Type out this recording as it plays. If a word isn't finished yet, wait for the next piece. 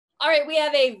All right, we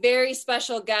have a very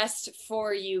special guest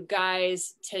for you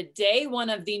guys today, one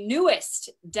of the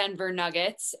newest Denver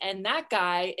Nuggets, and that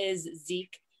guy is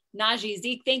Zeke. Nnaji.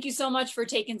 Zeke, thank you so much for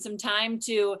taking some time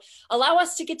to allow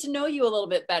us to get to know you a little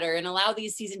bit better and allow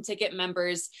these season ticket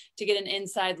members to get an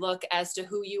inside look as to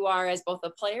who you are as both a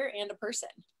player and a person.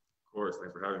 Of course,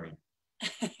 thanks for having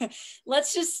me.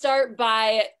 Let's just start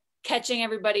by catching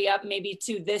everybody up maybe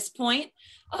to this point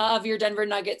of your Denver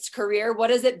Nuggets career. What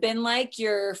has it been like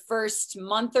your first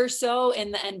month or so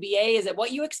in the NBA? Is it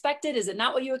what you expected? Is it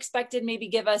not what you expected? Maybe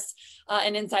give us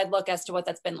an inside look as to what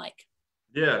that's been like.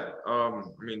 Yeah,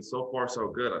 so far so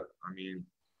good.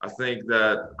 I think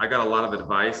that I got a lot of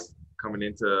advice coming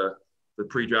into the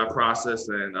pre-draft process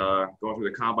and going through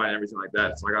the combine and everything like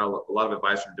that. So I got a lot of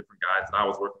advice from different guys that I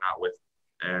was working out with.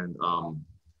 And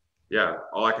yeah,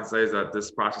 all I can say is that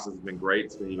this process has been great.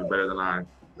 It's been even better than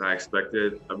I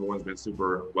expected. Everyone's been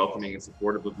super welcoming and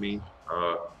supportive of me.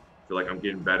 I feel like I'm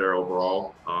getting better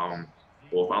overall,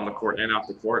 both on the court and off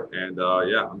the court. And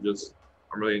yeah, I'm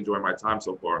really enjoying my time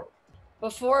so far.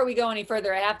 Before we go any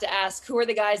further, I have to ask, who are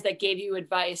the guys that gave you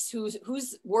advice?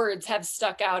 Whose words have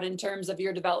stuck out in terms of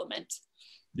your development?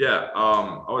 Yeah,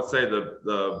 I would say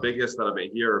the biggest that I've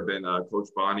been here have been Coach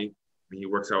Bonnie. He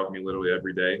works out with me literally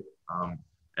every day.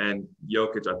 And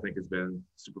Jokic, I think, has been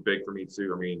super big for me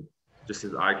too. Just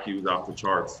his IQ is off the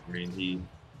charts.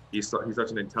 He's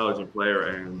such an intelligent player,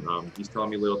 and he's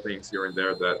telling me little things here and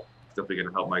there that is definitely going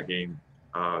to help my game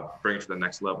bring it to the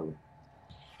next level.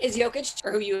 Is Jokic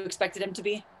or who you expected him to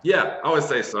be? Yeah, I would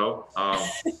say so.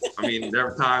 There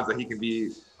are times that he can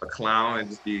be a clown and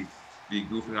just be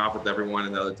goofing off with everyone,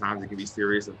 and other times he can be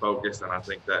serious and focused. And I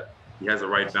think that he has the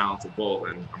right balance of both,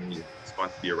 and it's fun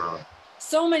to be around.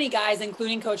 So many guys,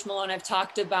 including Coach Malone, have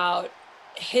talked about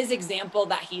his example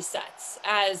that he sets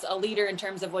as a leader in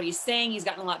terms of what he's saying. He's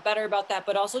gotten a lot better about that,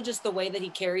 but also just the way that he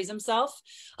carries himself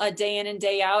day in and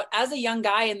day out. As a young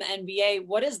guy in the NBA,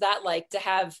 what is that like to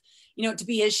have, to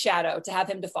be his shadow, to have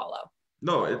him to follow?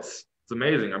 No, it's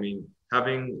amazing.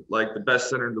 Having like the best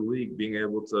center in the league, being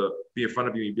able to be in front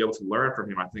of you and be able to learn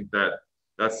from him, I think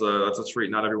that's a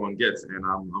treat not everyone gets, and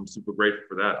I'm super grateful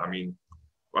for that.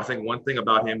 I think one thing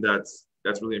about him that's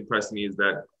really impressed me is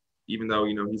that even though,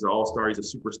 he's an all-star, he's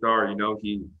a superstar,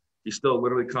 he still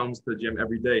literally comes to the gym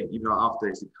every day, even on off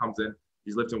days. He comes in,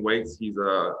 he's lifting weights, he's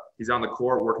on the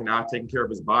court working out, taking care of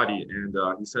his body, and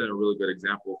he's setting a really good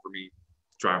example for me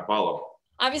to try and follow.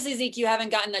 Obviously, Zeke, you haven't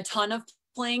gotten a ton of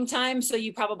playing time, so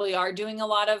you probably are doing a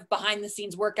lot of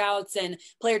behind-the-scenes workouts and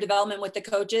player development with the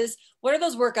coaches. What are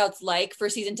those workouts like for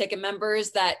season ticket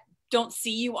members that don't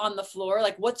see you on the floor?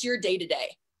 Like, what's your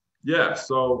day-to-day? Yeah,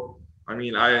 so I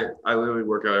literally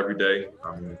work out every day.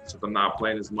 Since I'm not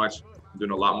playing as much, I'm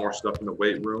doing a lot more stuff in the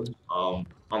weight room, on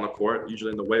the court.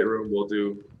 Usually in the weight room,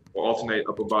 we'll alternate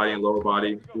upper body and lower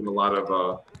body, doing a lot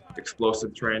of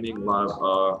explosive training, a lot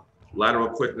of lateral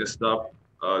quickness stuff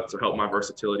to help my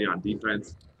versatility on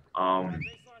defense. On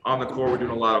the court, we're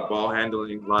doing a lot of ball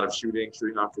handling, a lot of shooting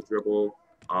off the dribble,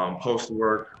 post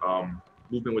work,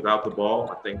 moving without the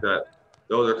ball. I think that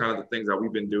those are kind of the things that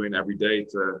we've been doing every day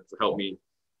to help me,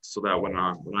 so that when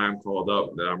I am called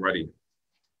up, that I'm ready.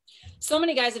 So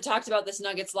many guys have talked about this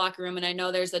Nuggets locker room, and I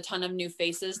know there's a ton of new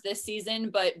faces this season,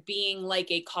 but being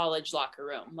like a college locker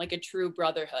room, like a true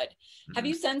brotherhood. Mm-hmm. Have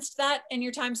you sensed that in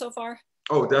your time so far?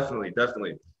 Oh, definitely.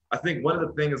 I think one of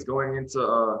the things going into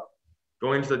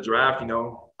the draft,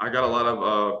 I got a lot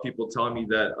of people telling me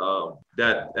that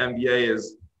that NBA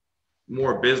is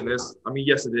more business.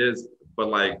 Yes, it is, but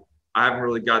like I haven't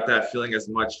really got that feeling as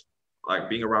much.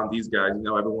 Like being around these guys,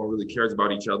 everyone really cares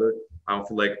about each other. I don't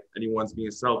feel like anyone's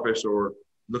being selfish or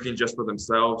looking just for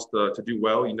themselves to do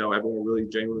well. Everyone really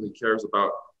genuinely cares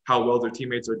about how well their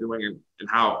teammates are doing and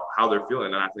how they're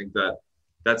feeling. And I think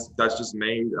that's just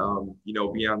made,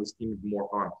 being on this team more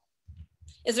fun.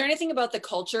 Is there anything about the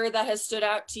culture that has stood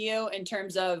out to you in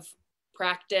terms of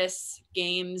practice,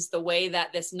 games, the way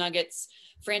that this Nuggets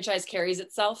franchise carries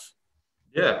itself?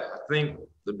 Yeah, I think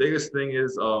the biggest thing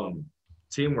is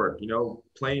teamwork,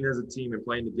 playing as a team and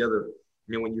playing together.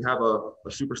 When you have a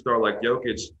superstar like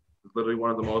Jokic, literally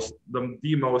one of the most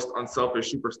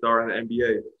unselfish superstar in the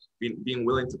NBA, being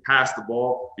willing to pass the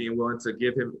ball, being willing to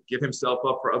give himself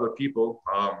up for other people.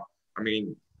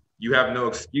 You have no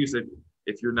excuse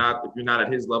if you're not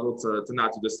at his level to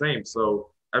not do the same. So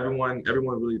everyone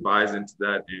really buys into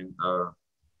that, and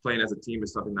playing as a team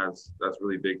is something that's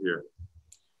really big here.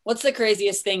 What's the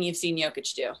craziest thing you've seen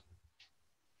Jokic do?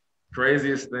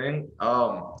 Craziest thing?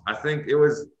 I think it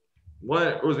was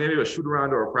maybe a shoot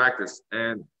around or a practice,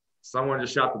 and someone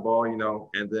just shot the ball,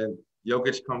 and then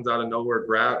Jokic comes out of nowhere,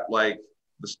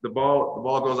 the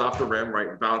ball goes off the rim,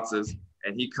 right, bounces,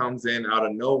 and he comes in out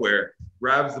of nowhere,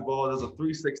 grabs the ball, does a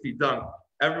 360 dunk.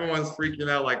 Everyone's freaking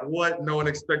out, like, what? No one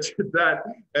expected that,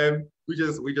 and we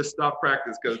just stopped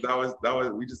practice because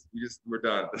we're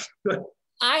done.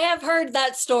 I have heard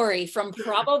that story from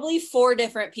probably 4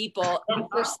 different people. And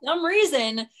for some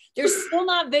reason, there's still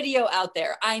not video out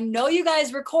there. I know you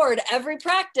guys record every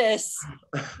practice.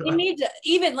 We need to,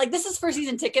 even like, this is for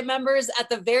season ticket members. At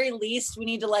the very least, we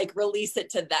need to like release it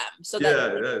to them. So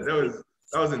that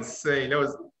was insane. That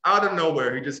was out of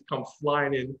nowhere. He just comes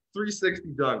flying in,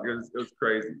 360 dunk. It was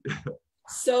crazy.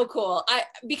 So cool.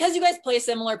 Because you guys play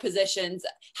similar positions,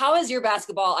 how has your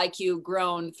basketball IQ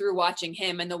grown through watching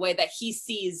him and the way that he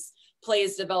sees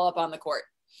plays develop on the court?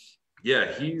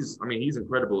 Yeah, he's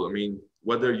incredible. I mean,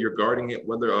 whether you're guarding it,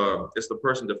 whether it's the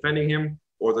person defending him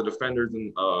or the defenders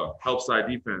in help side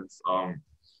defense,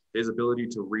 his ability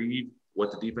to read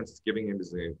what the defense is giving him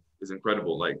is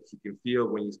incredible. Like, he can feel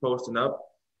when he's posting up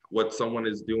what someone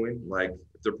is doing. Like,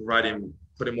 if they're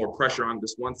putting more pressure on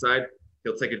this one side,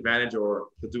 he'll take advantage, or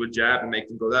he'll do a jab and make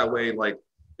them go that way. Like,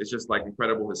 it's just like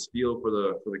incredible, his feel for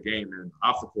the game. And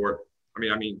off the court,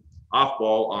 I mean off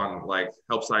ball on like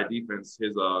help side defense,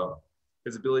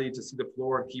 his ability to see the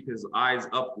floor and keep his eyes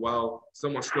up while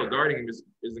someone's still guarding him is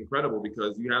incredible,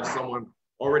 because you have someone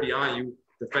already on you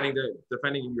defending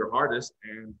you your hardest,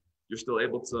 and you're still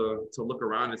able to look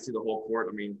around and see the whole court.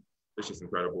 I mean, it's just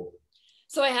incredible.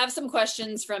 So I have some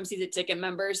questions from season ticket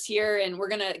members here, and we're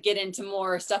going to get into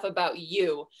more stuff about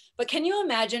you. But can you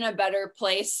imagine a better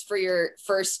place for your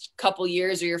first couple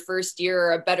years or your first year,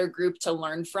 or a better group to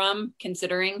learn from,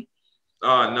 considering?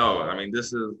 No, I mean,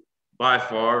 this is by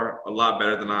far a lot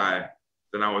better than I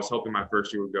was hoping my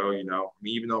first year would go. You know, I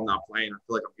mean, even though I'm not playing, I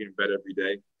feel like I'm getting better every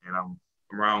day, and I'm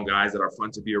around guys that are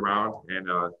fun to be around,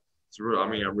 and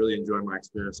I'm really enjoying my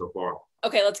experience so far.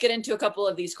 Okay, let's get into a couple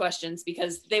of these questions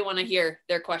because they want to hear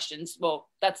their questions. Well,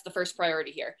 that's the first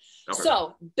priority here. Okay.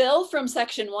 So Bill from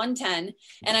section 110,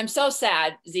 and I'm so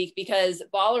sad, Zeke, because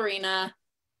Ball Arena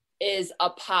is a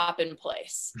poppin'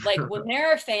 place. Like, when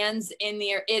there are fans in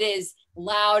there, it is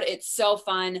loud. It's so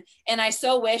fun. And I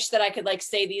so wish that I could like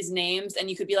say these names and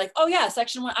you could be like, oh yeah,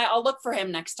 section 1, I'll look for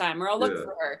him next time, or I'll look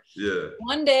for her. Yeah.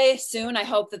 One day soon, I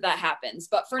hope that happens.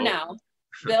 But for now,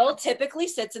 Bill typically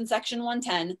sits in section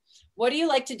 110. What do you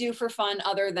like to do for fun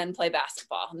other than play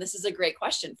basketball? And this is a great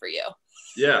question for you.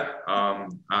 Yeah. I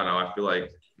don't know. I feel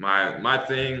like my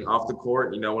thing off the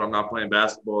court, you know, when I'm not playing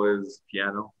basketball, is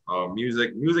piano,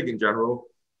 music in general.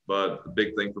 But the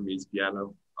big thing for me is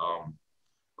piano.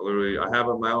 I have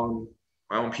my own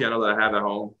piano that I have at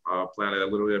home. Playing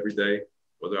it literally every day,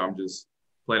 whether I'm just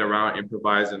playing around,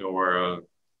 improvising, or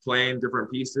playing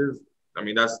different pieces. I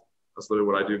mean, that's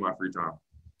literally what I do in my free time.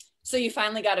 So you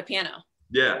finally got a piano?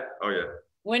 Yeah. Oh yeah.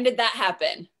 When did that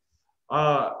happen?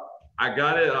 I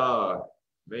got it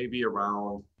maybe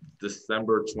around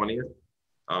December 20th.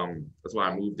 That's when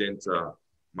I moved into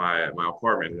my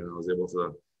apartment, and I was able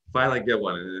to finally get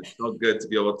one, and it felt good to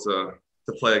be able to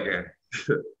play again.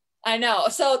 I know.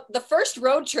 So the first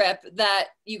road trip that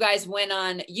you guys went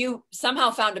on, you somehow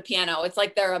found a piano. It's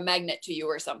like they're a magnet to you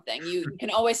or something. You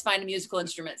can always find a musical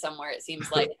instrument somewhere, it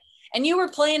seems like. And you were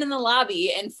playing in the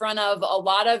lobby in front of a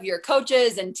lot of your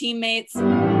coaches and teammates.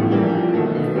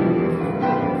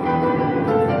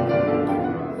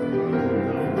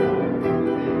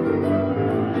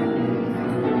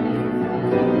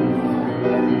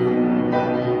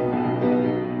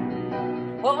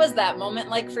 What was that moment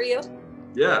like for you?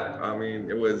 Yeah, I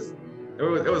mean, it was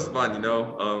fun, you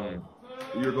know.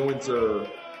 We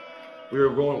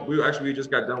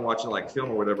just got done watching like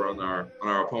film or whatever on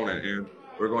our opponent, and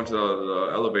we were going to the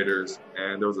elevators,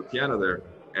 and there was a piano there,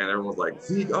 and everyone was like,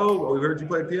 Zeke, we heard you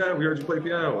play piano.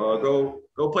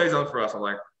 Go play something for us. I'm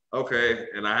like, okay.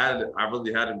 And I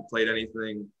really hadn't played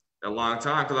anything in a long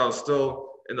time because I was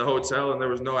still in the hotel and there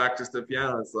was no access to the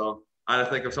piano. So I had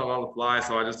to think of something on the fly.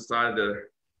 So I just decided to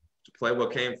play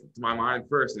what came to my mind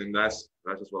first, and that's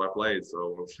just what I played.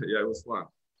 So yeah, it was fun.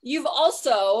 You've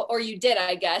also, or you did,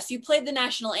 I guess, you played the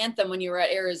national anthem when you were at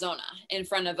Arizona in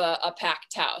front of a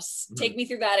packed house. Mm-hmm. Take me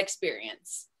through that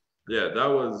experience. Yeah, that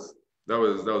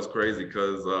was crazy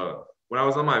because when I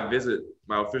was on my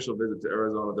official visit to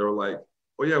Arizona, they were like,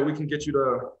 oh yeah, we can get you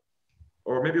to,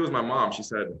 or maybe it was my mom. She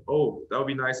said, oh, that would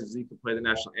be nice if Zeke could play the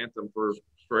national anthem for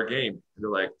a game. And they're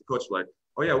like, the coach was like,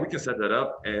 oh yeah, we can set that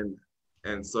up.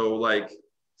 And so like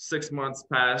 6 months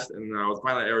passed, and I was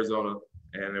finally at Arizona.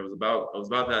 And it was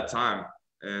about that time.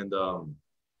 And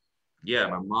yeah,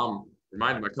 my mom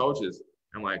reminded my coaches,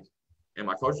 and my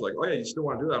coach was like, oh yeah, you still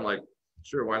want to do that? I'm like,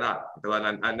 sure, why not? Because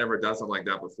I'd never done something like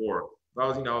that before. But I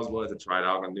was willing to try it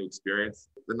out, a new experience.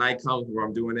 the night comes where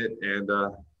I'm doing it, and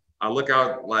I look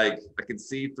out, like I can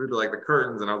see through the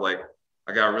curtains, and I was like,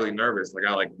 I got really nervous. I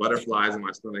got like butterflies in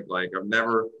my stomach, like I've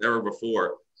never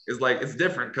before. It's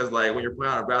different because like when you're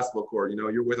playing on a basketball court, you know,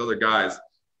 you're with other guys,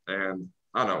 and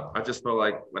I don't know. I just felt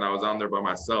like when I was on there by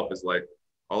myself, it's like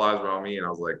all eyes were on me, and I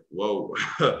was like, whoa.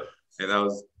 And that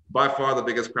was by far the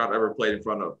biggest crowd I ever played in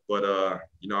front of. But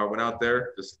you know, I went out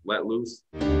there, just let loose.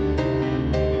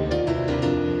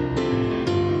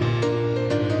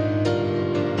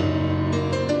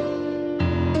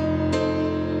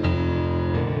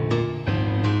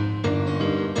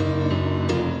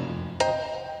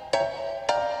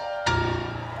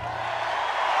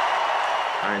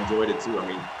 I enjoyed it too. I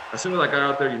mean, as soon as I got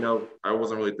out there, you know, I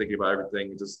wasn't really thinking about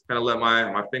everything. Just kind of let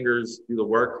my fingers do the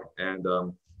work, and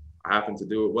I happened to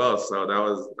do it well. So that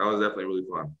was definitely really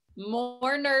fun.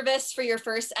 More nervous for your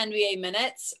first NBA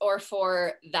minutes or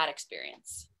for that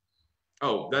experience?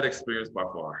 Oh, that experience by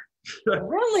far.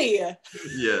 Really?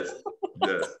 Yes.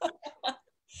 Yes.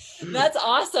 That's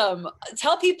awesome.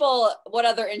 Tell people what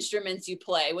other instruments you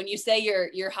play. When you say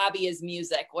your hobby is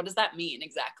music, what does that mean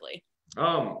exactly?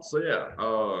 So yeah,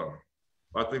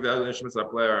 I think the other instruments I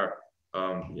play are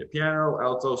piano,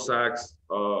 alto sax,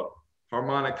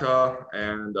 harmonica,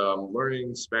 and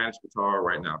learning Spanish guitar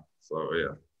right now. So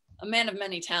yeah. A man of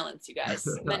many talents, you guys.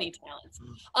 Many talents.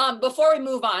 Before we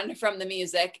move on from the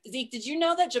music, Zeke, did you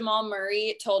know that Jamal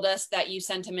Murray told us that you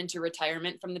sent him into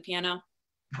retirement from the piano?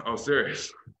 Oh,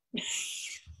 serious?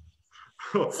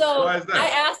 So why is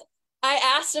that? I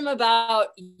asked him about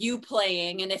you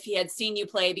playing and if he had seen you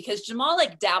play, because Jamal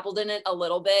like dabbled in it a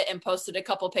little bit and posted a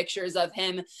couple pictures of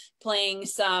him playing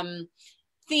some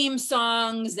theme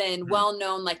songs and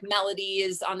well-known like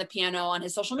melodies on the piano on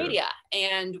his social media.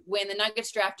 And when the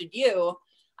Nuggets drafted you,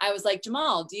 I was like,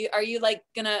 Jamal, are you like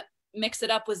gonna mix it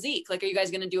up with Zeke? Like, are you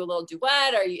guys gonna do a little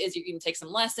duet? Is you gonna take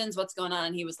some lessons? What's going on?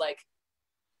 And he was like,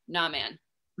 nah, man.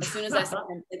 As soon as I saw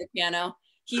him play the piano,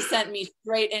 he sent me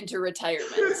straight into retirement.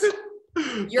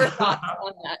 Your thoughts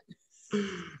on that?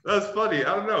 That's funny.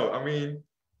 I don't know. I mean,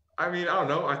 I don't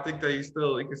know. I think that he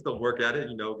can still work at it,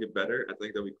 you know, get better. I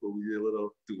think that'd be cool. We do a little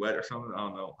duet or something. I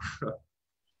don't know.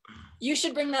 You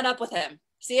should bring that up with him.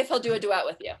 See if he'll do a duet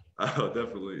with you. Oh,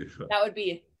 definitely. That'd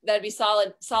be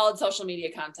solid social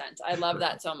media content. I love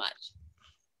that so much.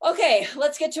 Okay,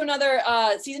 let's get to another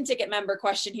season ticket member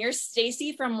question here.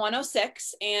 Stacy from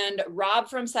 106 and Rob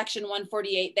from section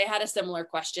 148. They had a similar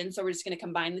question, so we're just going to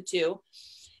combine the two.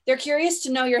 They're curious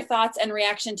to know your thoughts and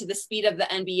reaction to the speed of the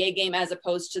NBA game as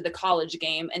opposed to the college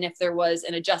game, and if there was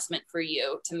an adjustment for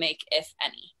you to make, if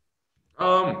any.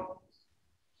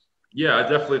 Yeah, I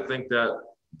definitely think that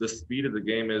the speed of the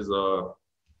game is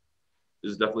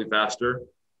definitely faster.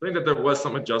 I think that there was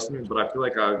some adjustment, but I feel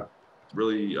like I've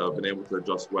really been able to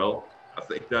adjust well. I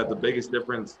think that the biggest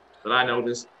difference that I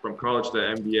noticed from college to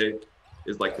NBA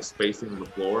is like the spacing of the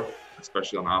floor,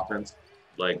 especially on offense.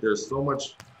 Like there's so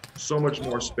much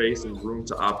more space and room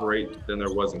to operate than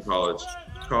there was in college.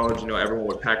 College, you know, everyone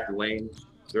would pack the lane.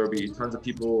 There would be tons of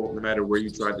people no matter where you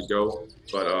tried to go.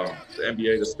 But the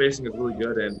NBA, the spacing is really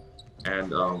good,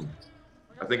 and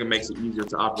I think it makes it easier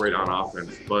to operate on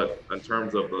offense. But in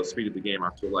terms of the speed of the game, I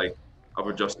feel like I've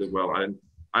adjusted well.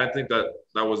 I didn't think that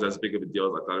was as big of a deal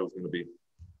as I thought it was going to be.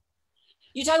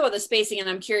 You talk about the spacing, and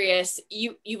I'm curious,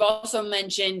 you've also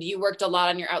mentioned you worked a lot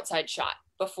on your outside shot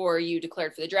before you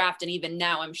declared for the draft, and even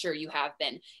now I'm sure you have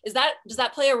been. Does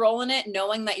that play a role in it,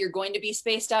 knowing that you're going to be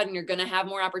spaced out and you're going to have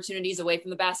more opportunities away from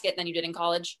the basket than you did in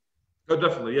college? Oh,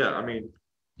 definitely, yeah. I mean,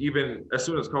 even as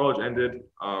soon as college ended,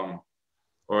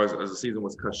 or as the season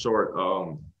was cut short,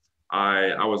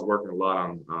 I was working a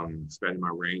lot on expanding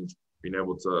my range, being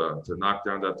able to knock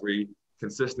down that three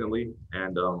consistently,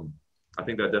 and I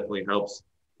think that definitely helps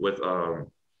with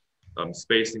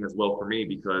spacing as well for me,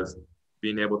 because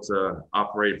being able to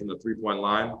operate from the 3-point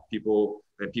line,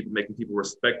 making people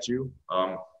respect you,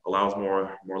 allows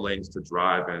more lanes to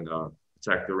drive and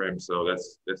protect the rim. So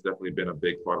that's definitely been a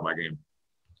big part of my game.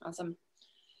 Awesome.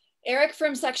 Eric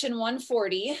from section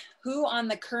 140, who on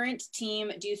the current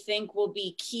team do you think will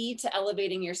be key to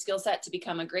elevating your skill set to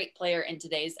become a great player in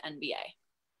today's NBA?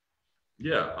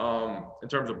 Yeah, in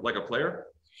terms of like a player?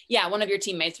 Yeah, one of your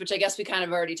teammates, which I guess we kind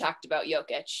of already talked about,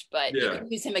 Jokic, but you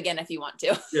can use him again if you want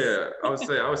to. Yeah, I would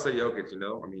say Jokic, you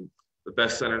know. I mean, the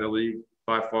best center in the league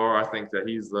by far. I think that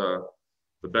he's the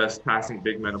best passing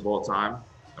big man of all time.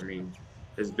 I mean,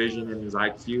 his vision and his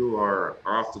IQ are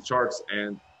off the charts,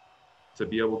 and to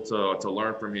be able to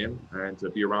learn from him and to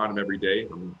be around him every day.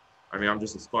 I'm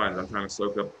just a sponge. I'm trying to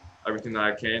soak up everything that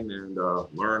I can and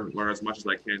learn as much as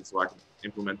I can so I can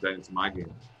implement that into my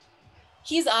game.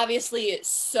 He's obviously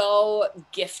so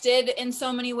gifted in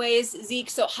so many ways, Zeke.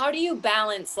 So how do you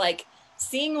balance like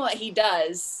seeing what he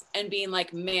does and being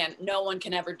like, man, no one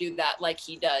can ever do that like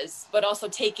he does, but also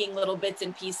taking little bits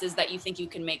and pieces that you think you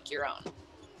can make your own?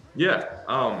 Yeah.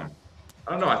 I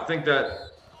don't know. I think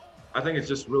it's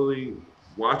just really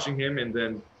watching him, and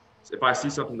then if I see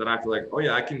something that I feel like, oh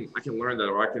yeah, I can learn that,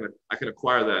 or I can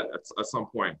acquire that at some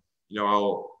point.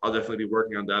 I'll definitely be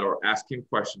working on that, or ask him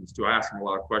questions too. I ask him a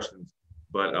lot of questions,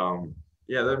 but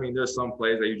yeah, I mean, there's some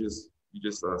plays that you just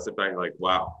sit back and like,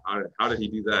 wow, how did he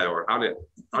do that, or how did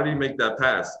he make that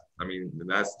pass? I mean, and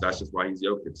that's just why he's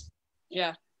Jokic.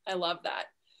 Yeah, I love that.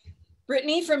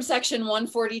 Brittany from section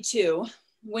 142.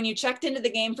 When you checked into the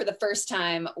game for the first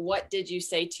time, what did you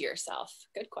say to yourself?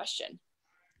 Good question.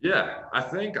 Yeah, I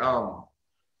think as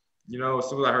soon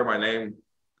as I heard my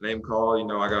name call,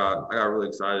 I got really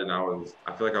excited, and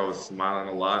I feel like I was smiling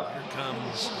a lot. Here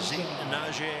comes Zeke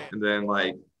Nnaji. And then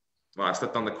like when I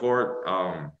stepped on the court,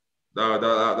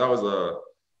 that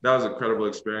was an incredible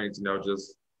experience.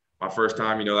 Just my first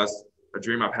time. That's a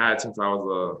dream I've had since I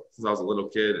was a little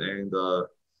kid, and to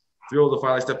be able to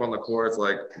finally step on the court, it's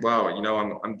like, wow,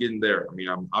 I'm getting there. I mean,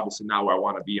 I'm obviously not where I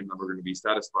want to be. I'm never going to be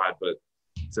satisfied, but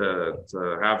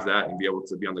to have that and be able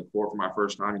to be on the court for my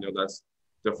first time, that's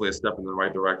definitely a step in the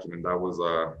right direction. And that was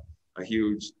a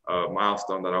huge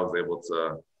milestone that I was able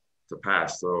to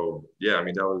pass. So yeah, I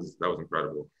mean, that was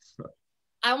incredible.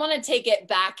 I want to take it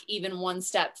back even one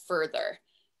step further.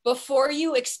 Before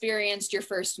you experienced your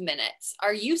first minutes,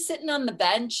 are you sitting on the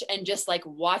bench and just like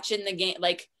watching the game?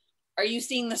 Like, are you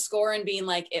seeing the score and being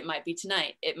like, it might be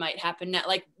tonight, it might happen now?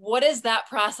 Like, what is that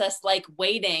process like,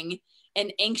 waiting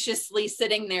and anxiously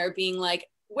sitting there being like,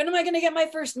 when am I going to get my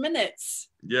first minutes?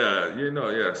 Yeah,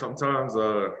 yeah. Sometimes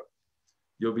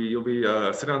you'll be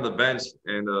sitting on the bench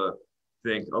and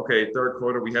think, okay, third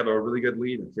quarter we have a really good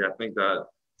lead. Okay, I think that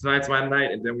tonight's my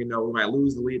night, and then we know we might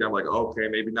lose the lead. I'm like, okay,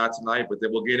 maybe not tonight, but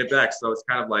then we'll get it back. So it's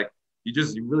kind of like you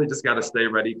really just got to stay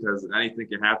ready, because anything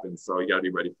can happen. So you got to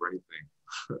be ready for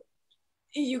anything.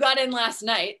 You got in last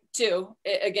night too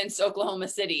against Oklahoma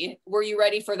City. Were you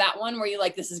ready for that one? Were you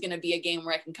like, this is going to be a game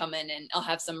where I can come in and I'll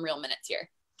have some real minutes here?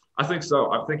 I think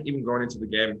so. I think even going into the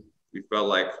game, we felt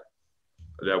like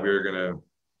that we were going to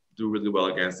do really well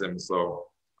against them. So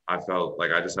I felt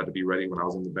like I just had to be ready when I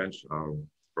was on the bench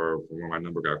for when my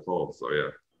number got called. So yeah.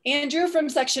 Andrew from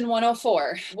section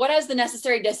 104. What has the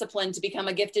necessary discipline to become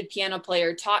a gifted piano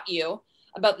player taught you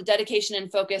about the dedication and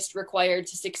focus required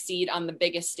to succeed on the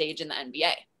biggest stage in the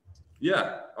NBA?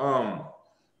 Yeah.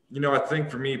 I think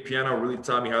for me, piano really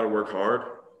taught me how to work hard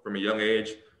from a young age.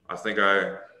 I think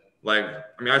I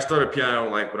started piano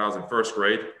like when I was in first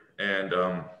grade, and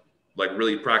like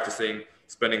really practicing,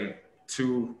 spending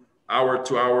 2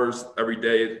 hours every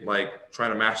day, like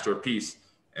trying to master a piece.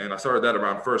 And I started that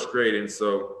around first grade. And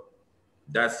so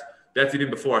that's even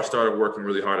before I started working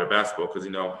really hard at basketball, because,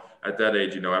 at that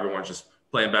age, everyone's just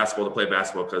playing basketball to play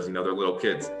basketball because, they're little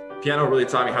kids. Piano really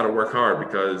taught me how to work hard,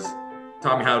 because it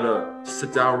taught me how to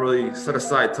sit down, really set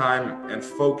aside time and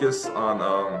focus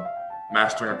on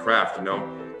mastering a craft.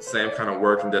 Same kind of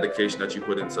work and dedication that you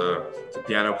put into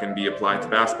piano can be applied to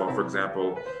basketball. For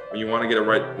example, when you want to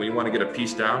get a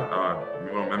piece down,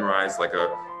 you want to memorize like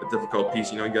a difficult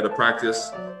piece, you got to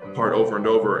practice a part over and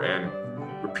over and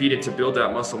repeat it to build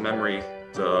that muscle memory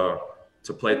to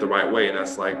play it the right way. And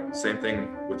that's like same thing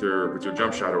with your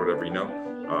jump shot or whatever. You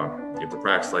have to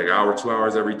practice like 2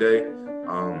 hours every day,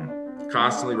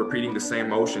 constantly repeating the same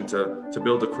motion to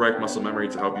build the correct muscle memory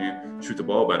to help you shoot the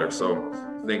ball better. So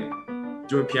I think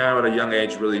doing piano at a young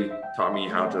age really taught me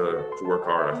how to work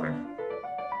hard, I think.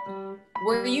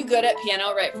 Were you good at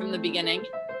piano right from the beginning?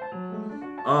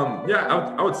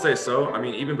 Yeah, I would say so. I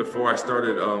mean, even before I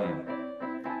started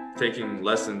taking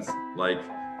lessons, like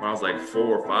when I was like 4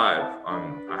 or 5,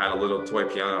 I had a little toy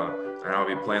piano, and I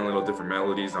would be playing little different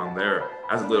melodies on there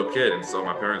as a little kid. And so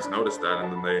my parents noticed that,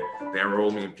 and then they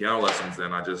enrolled me in piano lessons,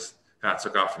 and I just kind of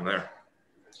took off from there.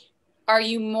 Are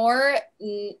you more,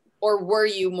 or were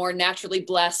you more naturally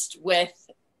blessed with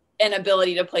an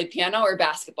ability to play piano or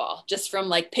basketball, just from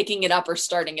like picking it up or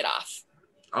starting it off?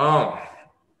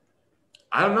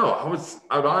 I don't know.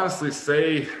 I would honestly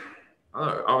say,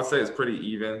 I would say it's pretty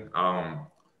even. I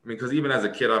mean, because even as a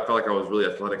kid, I felt like I was really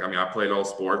athletic. I mean, I played all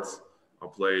sports. I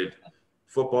played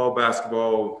football,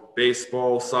 basketball,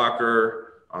 baseball,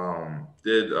 soccer,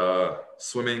 did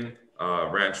swimming,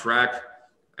 ran track.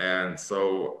 And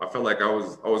so I felt like I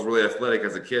was really athletic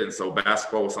as a kid. And so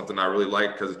basketball was something I really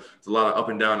liked, because it's a lot of up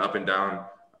and down.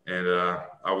 And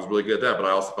I was really good at that, but I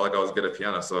also felt like I was good at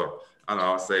piano. So I don't know,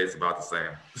 I would say it's about the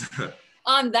same.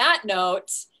 On that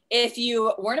note, If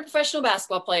you weren't a professional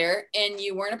basketball player and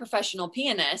you weren't a professional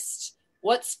pianist,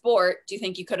 what sport do you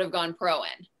think you could have gone pro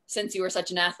in since you were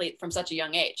such an athlete from such a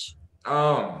young age?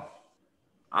 I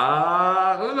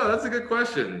don't know. That's a good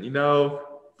question.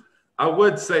 I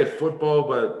would say football,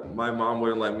 but my mom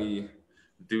wouldn't let me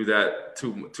do that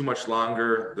too much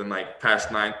longer than like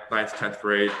past ninth, 10th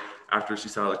grade. After she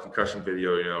saw the concussion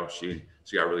video, she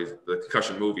got really, the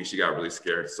concussion movie, she got really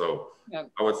scared. So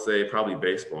Yep. I would say probably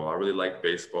baseball. I really liked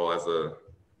baseball as a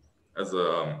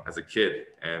kid,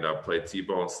 and I played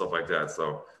t-ball and stuff like that.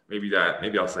 So maybe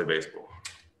I'll say baseball.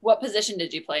 What position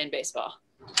did you play in baseball?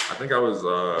 I think I was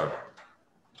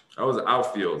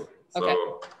outfield.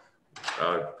 So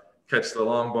Okay. Catch the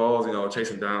long balls,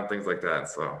 chase them down, things like that.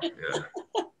 So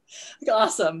yeah.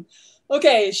 Awesome.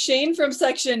 Okay, Shane from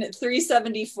section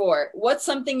 374. What's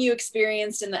something you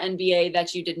experienced in the NBA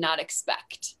that you did not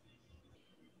expect?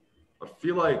 I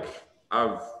feel like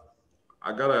I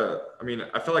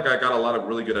feel like I got a lot of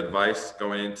really good advice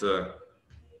going into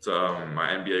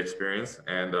my NBA experience,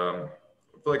 and I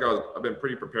feel like I've been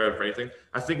pretty prepared for anything.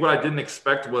 I think what I didn't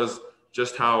expect was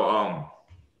just how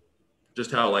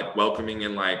like welcoming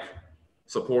and like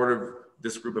supportive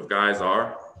this group of guys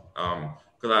are.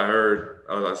 Because I heard,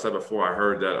 as I said before, I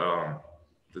heard that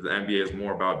the NBA is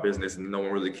more about business and no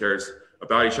one really cares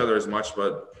about each other as much.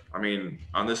 But I mean,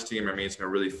 on this team, it's been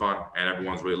really fun and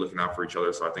everyone's really looking out for each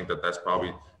other. So I think that's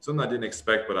probably something I didn't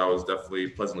expect, but I was definitely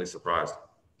pleasantly surprised.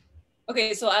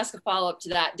 Okay, so I'll ask a follow-up to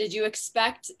that. Did you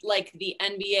expect like the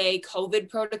NBA COVID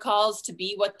protocols to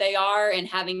be what they are and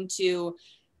having to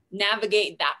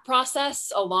navigate that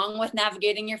process along with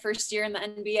navigating your first year in the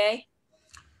NBA?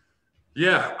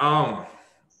 Yeah,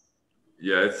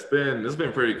 it's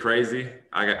been pretty crazy.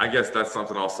 I guess that's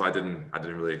something also I didn't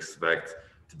really expect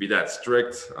to be that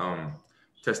strict.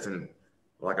 Testing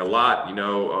like a lot,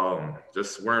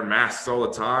 just wearing masks all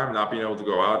the time, not being able to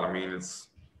go out. I mean, it's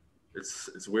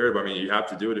weird, but I mean, you have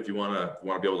to do it if you want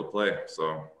to be able to play.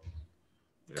 So,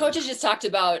 yeah. Coaches just talked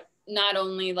about not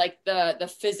only like the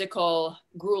physical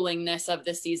gruelingness of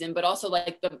this season, but also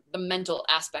like the mental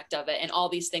aspect of it and all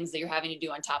these things that you're having to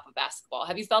do on top of basketball.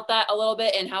 Have you felt that a little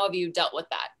bit, and how have you dealt with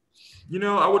that?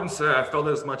 I wouldn't say I felt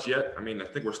it as much yet. I mean, I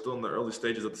think we're still in the early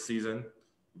stages of the season,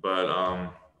 but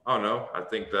I don't know. I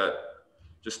think that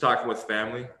just talking with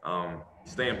family,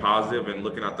 staying positive and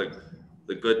looking at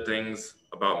the good things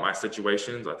about my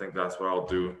situations, I think that's what I'll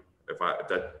do if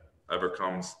that ever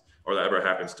comes or that ever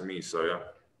happens to me. So yeah.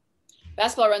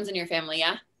 Basketball runs in your family,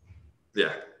 yeah?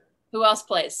 Yeah. Who else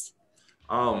plays?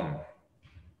 Both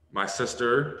my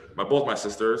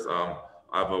sisters. I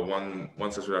have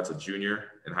one sister that's a junior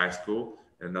in high school,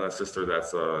 and another sister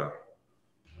that's a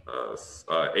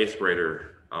eighth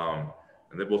grader. And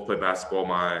they both play basketball.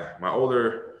 My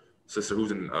older sister,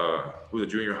 who's a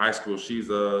junior in high school, she's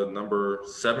number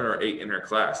 7 or 8 in her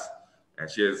class, and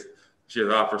she has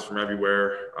offers from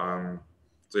everywhere.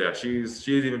 So yeah, she's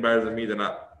even better than me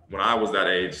when I was that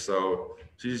age. So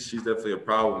she's definitely a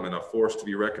problem and a force to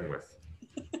be reckoned with.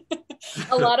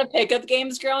 A lot of pickup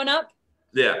games growing up?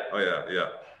 Yeah. Oh yeah.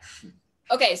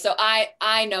 Okay, so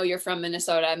I know you're from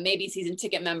Minnesota. Maybe season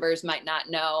ticket members might not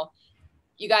know.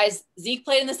 You guys, Zeke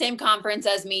played in the same conference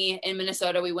as me in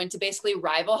Minnesota. We went to basically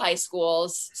rival high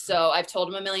schools. So I've told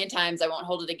him a million times I won't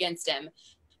hold it against him.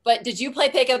 But did you play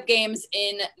pickup games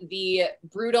in the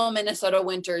brutal Minnesota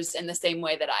winters in the same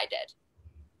way that I did?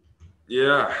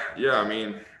 Yeah. I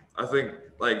mean, I think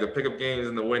like the pickup games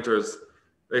in the winters,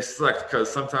 they suck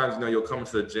because sometimes, you'll come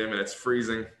to the gym and it's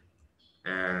freezing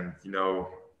and,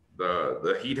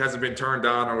 the heat hasn't been turned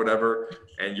on or whatever.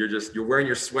 And you're wearing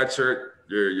your sweatshirt,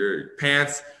 your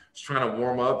pants, just trying to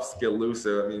warm up, get loose.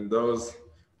 I mean, those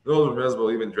are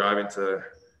miserable, even driving to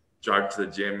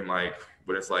the gym, like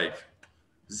when it's like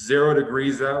 0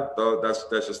 degrees out, though, that's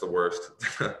just the worst.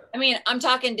 I mean, I'm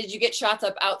talking, did you get shots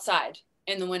up outside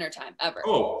in the wintertime ever?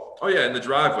 Oh yeah, in the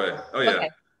driveway. Oh yeah. Okay.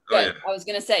 Oh, Good. yeah. I was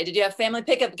going to say, did you have family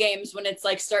pickup games when it's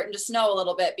like starting to snow a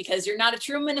little bit? Because you're not a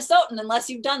true Minnesotan unless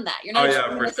you've done that. You're not a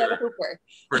true Minnesota hooper.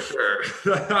 For sure.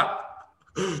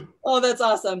 Oh, that's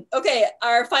awesome. Okay.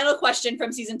 Our final question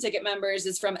from season ticket members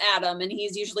is from Adam, and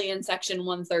he's usually in section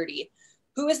 130.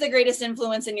 Who is the greatest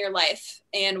influence in your life?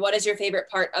 And what is your favorite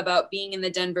part about being in the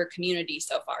Denver community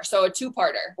so far? So a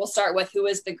 2-parter. We'll start with who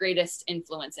is the greatest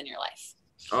influence in your life?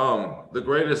 The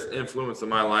greatest influence in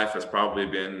my life has probably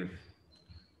been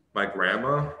my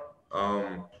grandma.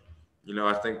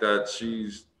 I think that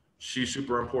she's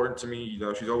super important to me.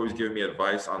 She's always giving me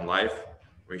advice on life.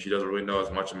 I mean, she doesn't really know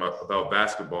as much about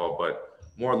basketball, but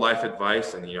more life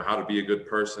advice and, how to be a good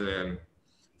person and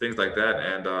things like that.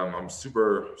 And I'm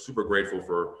super, super grateful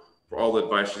for for all the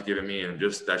advice she's given me and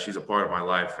just that she's a part of my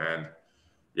life. And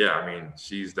yeah, I mean,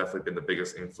 she's definitely been the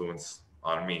biggest influence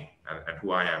on me and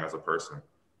who I am as a person.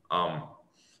 Um,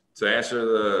 to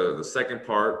answer the second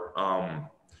part,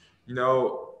 you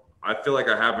know, I feel like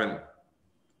I haven't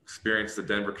experienced the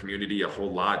Denver community a whole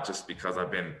lot just because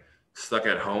I've been stuck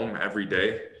at home every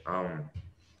day.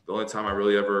 The only time I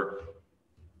really ever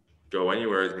go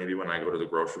anywhere is maybe when I go to the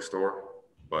grocery store.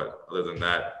 But other than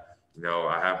that, you know,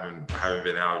 I haven't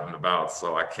been out and about,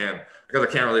 so I can't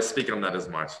really speak on that as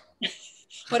much.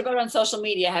 What about on social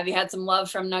media? Have you had some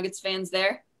love from Nuggets fans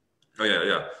there? Oh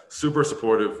yeah, super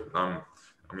supportive. I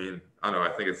mean, I don't know.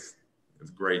 I think it's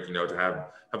great, you know, to have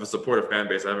a supportive fan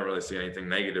base. I haven't really seen anything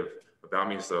negative about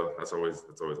me, so that's always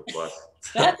a plus.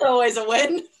 That's always a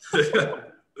win.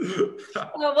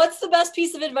 What's the best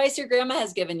piece of advice your grandma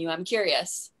has given you? I'm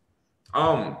curious.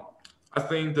 I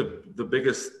think the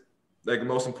biggest, like the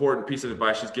most important piece of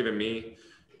advice she's given me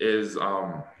is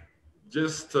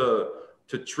just to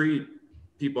treat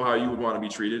people how you would want to be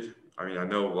treated. I mean, I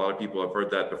know a lot of people have heard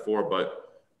that before,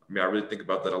 but I mean, I really think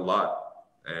about that a lot.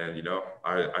 And, you know,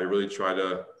 I really try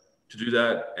to do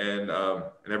that and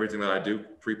everything that I do,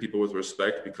 treat people with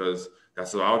respect, because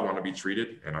that's how I would want to be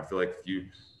treated. And I feel like if you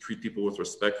treat people with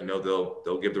respect, you know,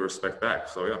 they'll give the respect back.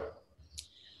 So, yeah.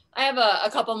 I have a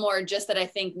couple more just that I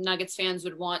think Nuggets fans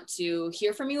would want to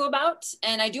hear from you about.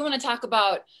 And I do want to talk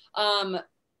about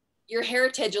your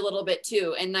heritage a little bit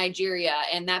too in Nigeria,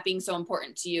 and that being so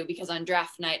important to you because on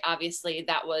draft night, obviously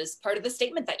that was part of the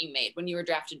statement that you made when you were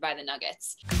drafted by the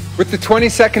Nuggets. With the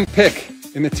 22nd pick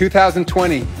in the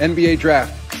 2020 NBA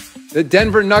draft, the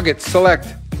Denver Nuggets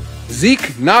select Zeke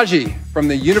Nnaji from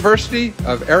the University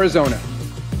of Arizona.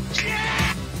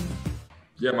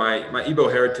 Yeah, my Igbo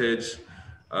heritage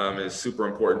is super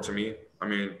important to me. I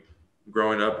mean,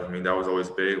 growing up, I mean, that was always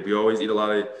big. We always eat a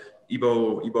lot of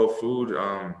Igbo food,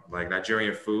 like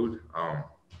Nigerian food.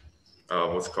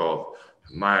 What's it called?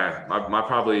 My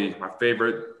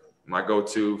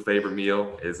go-to favorite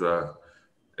meal is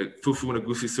fufu and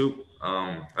egusi soup.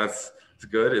 It's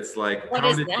good. It's like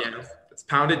pounded yam. It's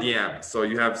pounded yam. So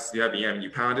you have yam, you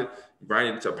pound it, you grind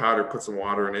it into a powder, put some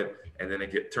water in it, and then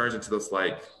it turns into this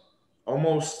like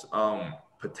almost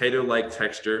potato-like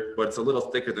texture, but it's a little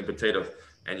thicker than potatoes.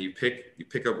 And you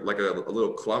pick up like a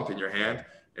little clump in your hand,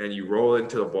 and you roll it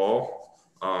into a ball.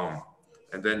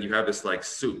 And then you have this like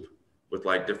soup with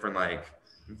like different like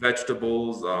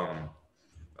vegetables,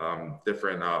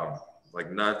 different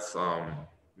like nuts,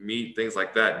 meat, things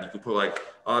like that. And you can put like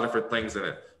all different things in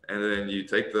it. And then you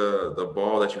take the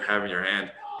ball that you have in your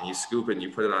hand and you scoop it and you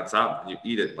put it on top and you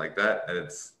eat it like that. And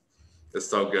it's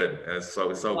so good. And it's so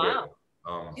wow.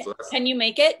 Good. So can you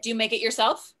make it? Do you make it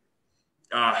yourself?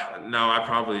 No, I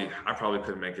probably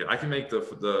couldn't make it. I can make the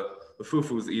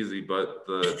fufu's easy, but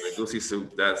the egusi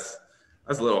soup, that's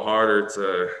a little harder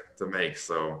to make.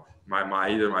 So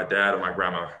either my dad or my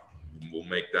grandma will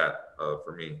make that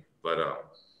for me. But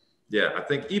yeah, I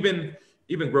think even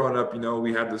growing up, you know,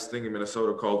 we have this thing in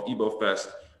Minnesota called Igbo Fest.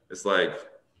 It's like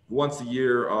once a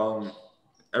year,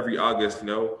 every August, you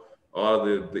know, a lot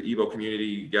of the Igbo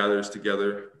community gathers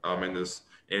together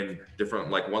in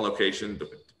different, like one location,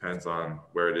 depends on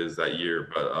where it is that year.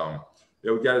 But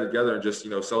yeah, we gather together and just,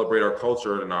 you know, celebrate our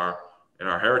culture and our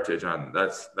heritage. And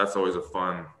that's always a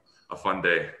fun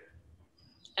day.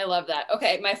 I love that.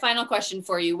 Okay, my final question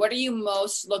for you. What are you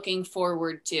most looking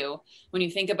forward to when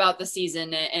you think about the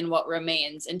season and what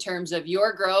remains in terms of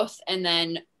your growth and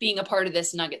then being a part of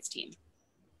this Nuggets team?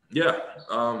 Yeah,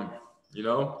 you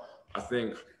know, I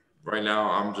think right now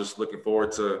I'm just looking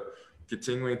forward to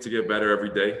continuing to get better every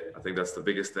day. I think that's the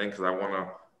biggest thing because I want to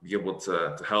be able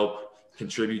to help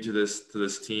contribute to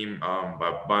this team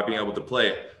by being able to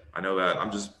play. I know that I'm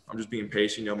just being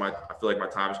patient. You know, I feel like my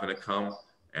time is going to come.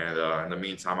 And in the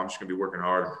meantime, I'm just gonna be working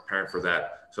hard and preparing for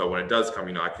that. So when it does come,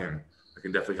 you know, I can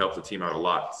definitely help the team out a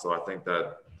lot. So I think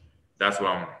that's what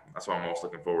I'm most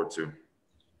looking forward to.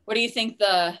 What do you think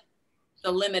the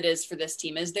limit is for this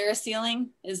team? Is there a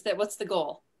ceiling? What's the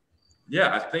goal?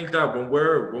 Yeah, I think that when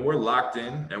we're locked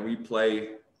in and we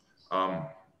play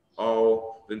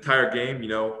all the entire game, you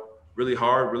know, really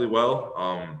hard, really well,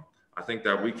 I think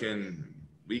that we can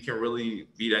really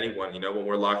beat anyone. You know, when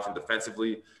we're locked in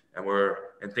defensively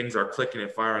and things are clicking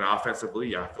and firing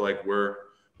offensively, I feel like we're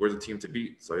the team to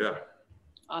beat. So yeah.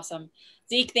 Awesome.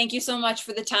 Zeke, thank you so much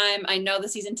for the time. I know the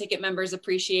season ticket members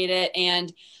appreciate it.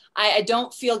 And I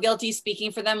don't feel guilty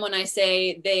speaking for them when I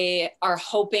say they are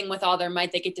hoping with all their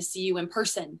might they get to see you in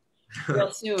person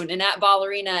real soon and at Ball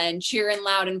Arena and cheering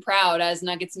loud and proud as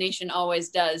Nuggets Nation always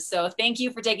does. So thank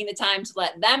you for taking the time to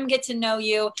let them get to know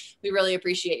you. We really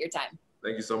appreciate your time.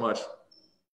 Thank you so much.